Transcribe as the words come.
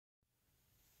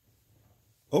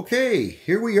Okay,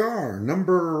 here we are.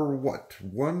 Number what?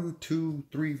 One, two,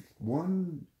 three.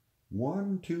 One,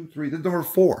 two, three. This is number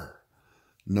four.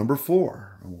 Number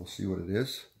four. And we'll see what it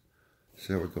is.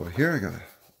 So there we go here. I gotta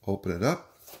open it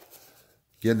up.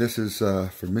 Again, this is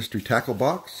for Mystery Tackle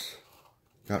Box.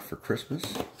 Got for Christmas.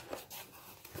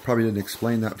 Probably didn't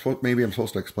explain that. Maybe I'm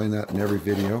supposed to explain that in every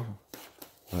video,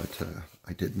 but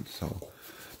I didn't. So,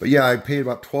 but yeah, I paid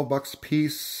about 12 bucks a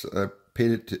piece.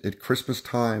 Paid it at Christmas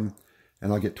time,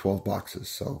 and I'll get 12 boxes.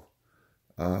 So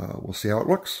we'll see how it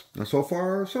looks. Now, so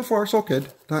far, so good.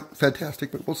 Not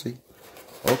fantastic, but we'll see.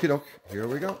 Okie doke. Here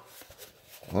we go.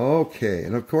 Okay,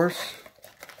 and of course,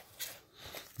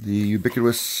 the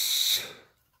ubiquitous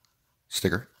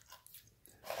sticker.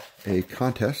 A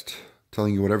contest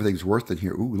telling you what everything's worth in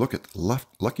here. Ooh, look at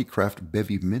Lucky Craft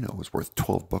Bevy Minnow is worth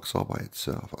 12 bucks all by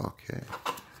itself. Okay.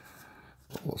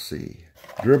 We'll see.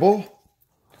 Dribble.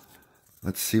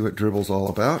 Let's see what Dribble's all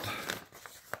about.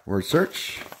 Word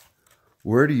search.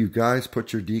 Where do you guys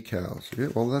put your decals? Yeah,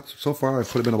 well, that's so far I've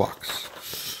put them in a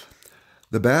box.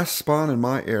 The bass spawn in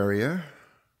my area.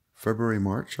 February,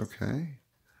 March. Okay.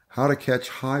 How to catch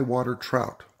high water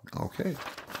trout. Okay.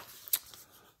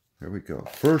 There we go.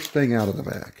 First thing out of the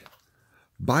bag.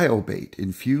 Biobait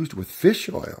infused with fish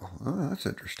oil. Oh, that's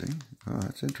interesting. Oh,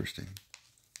 that's interesting.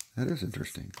 That is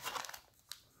interesting.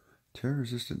 Tear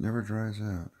resistant, never dries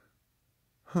out.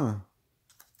 Huh.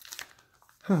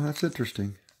 Huh, that's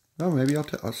interesting. Oh, maybe I'll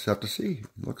just have to see.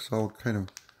 It looks all kind of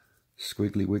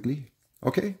squiggly wiggly.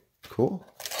 Okay, cool.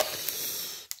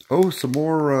 Oh, some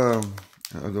more of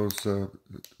those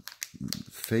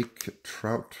fake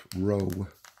trout roe.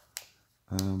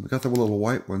 We got the little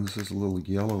white ones. This is a little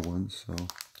yellow one. So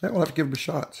yeah, we'll have to give them a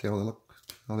shot. See how they look,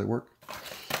 how they work.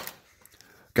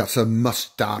 Got some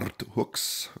mustard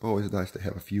hooks. Always nice to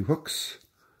have a few hooks.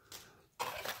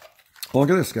 Oh, look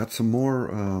at this. Got some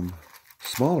more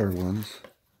smaller ones.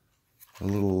 A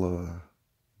little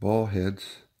ball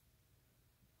heads.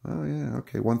 Oh yeah,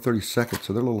 okay, 1/32.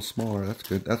 So they're a little smaller. That's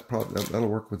good. That's probably that'll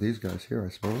work with these guys here, I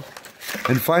suppose.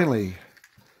 And finally,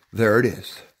 there it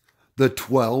is. The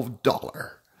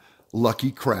 $12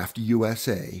 Lucky Craft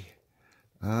USA.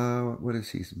 What is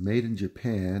he? Made in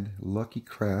Japan. Lucky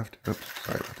Craft. Oops,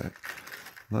 sorry about that.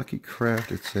 Lucky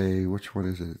Craft. It's a, which one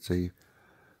is it? It's a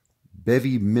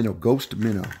Bevy Minnow, Ghost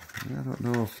Minnow. I don't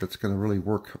know if it's going to really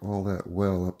work all that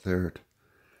well up there at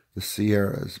the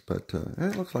Sierras, but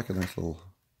it looks like a nice little,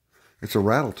 it's a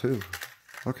rattle too.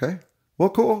 Okay. Well,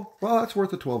 cool. Well, that's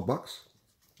worth the 12 bucks.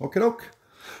 Okie doke.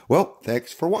 Well,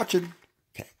 thanks for watching.